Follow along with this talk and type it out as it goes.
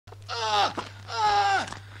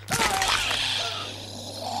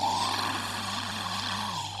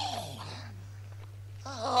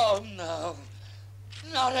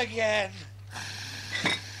again.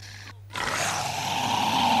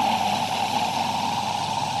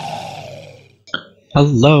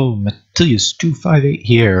 Hello, Matilius258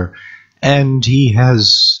 here, and he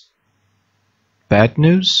has bad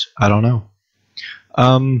news? I don't know.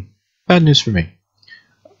 Bad news for me.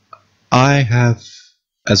 I have,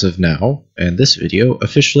 as of now, and this video,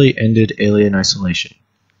 officially ended Alien Isolation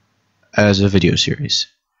as a video series.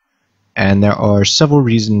 And there are several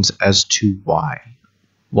reasons as to why.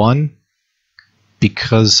 One,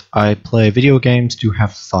 because I play video games to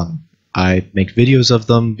have fun. I make videos of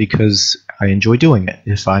them because I enjoy doing it.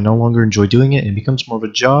 If I no longer enjoy doing it and it becomes more of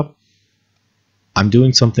a job, I'm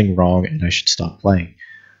doing something wrong and I should stop playing.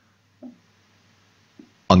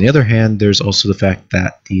 On the other hand, there's also the fact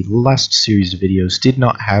that the last series of videos did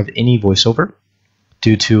not have any voiceover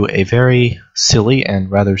due to a very silly and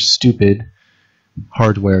rather stupid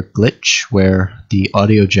hardware glitch where the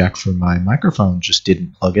audio jack for my microphone just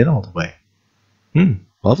didn't plug in all the way.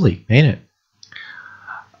 Lovely, ain't it?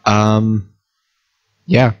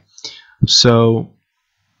 Yeah. So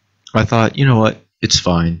I thought, you know what, it's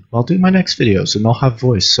fine. I'll do my next videos and I'll have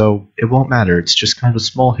voice, so it won't matter. It's just kind of a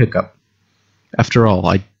small hiccup. After all,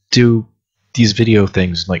 I do these video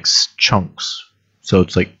things in like chunks. So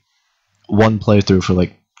it's like one playthrough for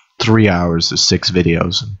like 3 hours is 6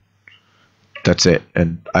 videos. And that's it.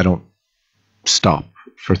 And I don't stop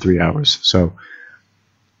for 3 hours. So,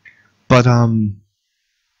 but I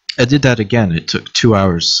did that again. It took 2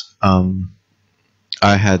 hours.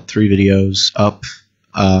 I had 3 videos up,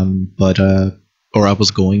 or I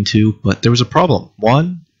was going to, but there was a problem.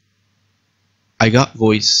 One, I got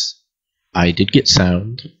voice, I did get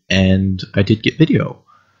sound, and I did get video.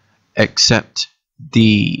 Except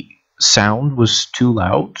the sound was too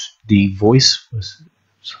loud, the voice was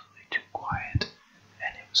slightly too quiet,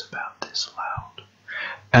 and it was about this loud.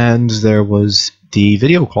 And there was the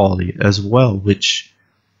video quality as well, which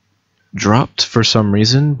dropped for some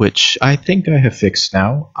reason, which I think I have fixed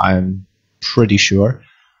now. I'm pretty sure.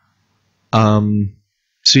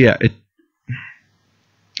 So yeah,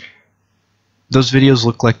 those videos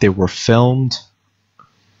look like they were filmed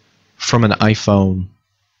from an iPhone.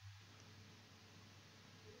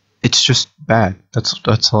 It's just bad.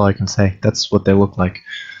 That's all I can say. That's what they look like.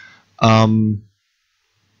 So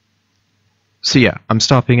yeah, I'm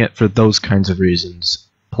stopping it for those kinds of reasons.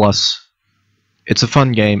 Plus, it's a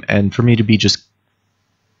fun game, and for me to be just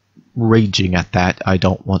raging at that, I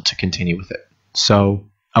don't want to continue with it. So,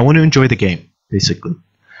 I want to enjoy the game, basically.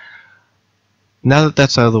 Now that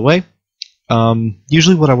that's out of the way,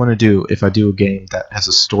 usually what I want to do if I do a game that has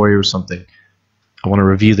a story or something, I want to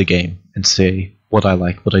review the game and say what I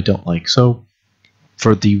like, what I don't like. So,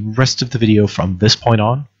 for the rest of the video from this point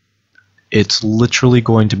on, it's literally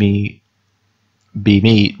going to be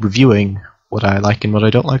me reviewing what I like and what I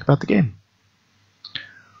don't like about the game.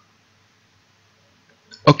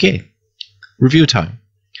 Okay, review time.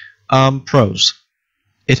 Pros.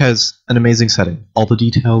 It has an amazing setting. All the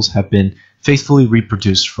details have been faithfully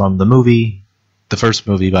reproduced from the movie, the first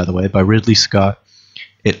movie, by the way, by Ridley Scott.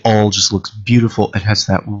 It all just looks beautiful. It has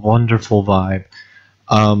that wonderful vibe,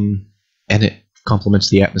 and it complements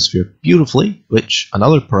the atmosphere beautifully, which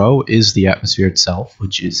another pro is the atmosphere itself,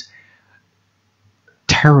 which is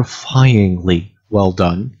terrifyingly well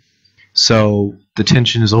done. So the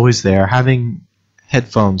tension is always there. Having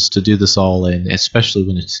headphones to do this all in, especially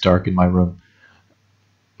when it's dark in my room.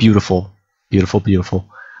 Beautiful, beautiful, beautiful.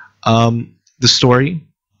 The story,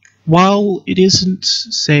 while it isn't,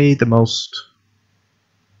 say, the most...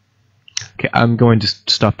 Okay, I'm going to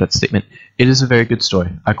stop that statement. It is a very good story.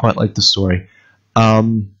 I quite like the story. A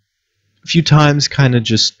few times kind of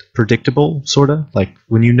just predictable, sort of. Like,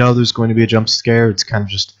 when you know there's going to be a jump scare, it's kind of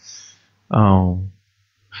just... oh.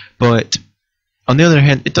 But on the other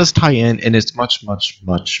hand, it does tie in, and it's much, much,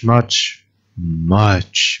 much, much,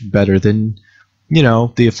 much better than, you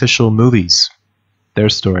know, the official movies. Their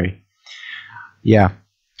story. Yeah.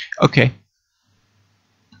 Okay.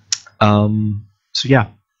 So yeah.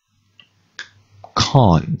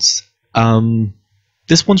 Cons.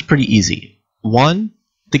 This one's pretty easy. One,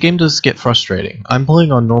 the game does get frustrating. I'm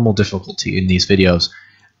playing on normal difficulty in these videos,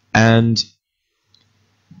 and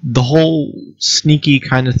the whole sneaky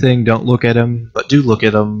kind of thing, don't look at him, but do look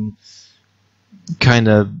at him, kind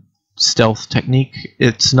of stealth technique,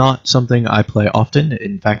 it's not something I play often.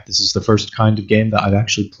 In fact, this is the first kind of game that I've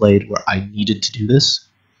actually played where I needed to do this.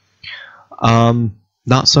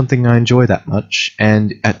 Not something I enjoy that much,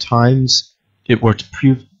 and at times it worked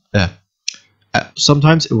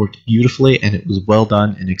sometimes it worked beautifully and it was well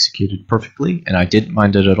done and executed perfectly, and I didn't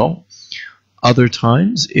mind it at all. Other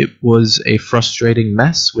times it was a frustrating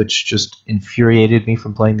mess, which just infuriated me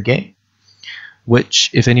from playing the game. Which,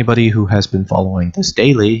 if anybody who has been following this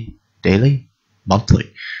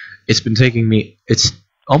monthly, it's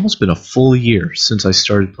almost been a full year since I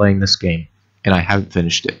started playing this game, and I haven't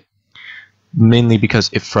finished it. Mainly because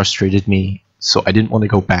it frustrated me, so I didn't want to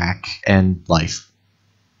go back, and life.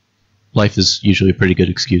 Life is usually a pretty good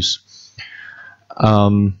excuse.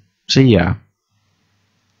 So yeah.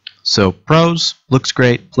 So pros, looks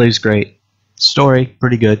great, plays great, story,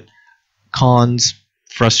 pretty good. Cons,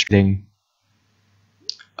 frustrating.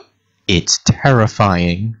 It's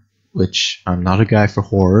terrifying, which I'm not a guy for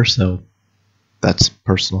horror, so that's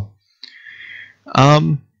personal.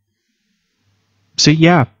 So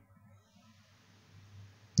yeah.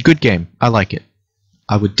 Good game. I like it.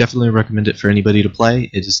 I would definitely recommend it for anybody to play.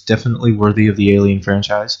 It is definitely worthy of the Alien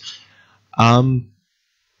franchise.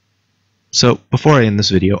 So before I end this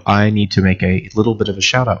video, I need to make a little bit of a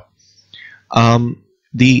shout out.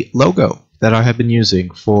 The logo that I have been using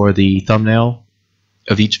for the thumbnail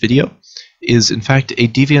of each video is in fact a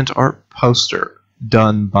Deviant art poster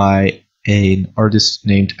done by an artist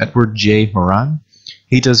named Edward J. Moran.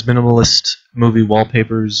 He does minimalist movie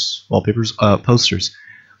posters.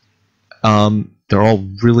 They're all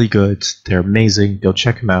really good. They're amazing. Go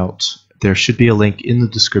check him out. There should be a link in the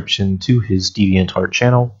description to his DeviantArt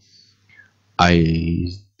channel.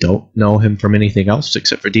 I don't know him from anything else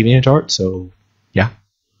except for DeviantArt, so yeah.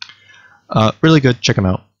 Really good. Check him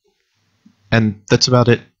out. And that's about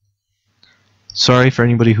it. Sorry for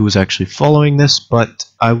anybody who was actually following this, but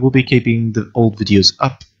I will be keeping the old videos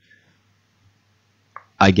up,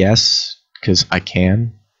 I guess, because I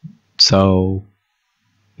can. So,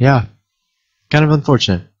 yeah. Kind of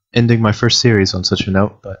unfortunate, ending my first series on such a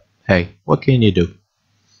note, but hey, what can you do?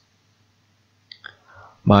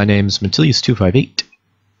 My name's Matilius258.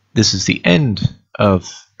 This is the end of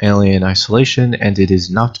Alien Isolation, and it is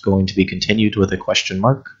not going to be continued with a question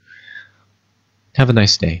mark. Have a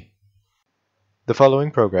nice day. The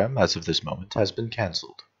following program, as of this moment, has been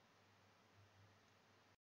cancelled.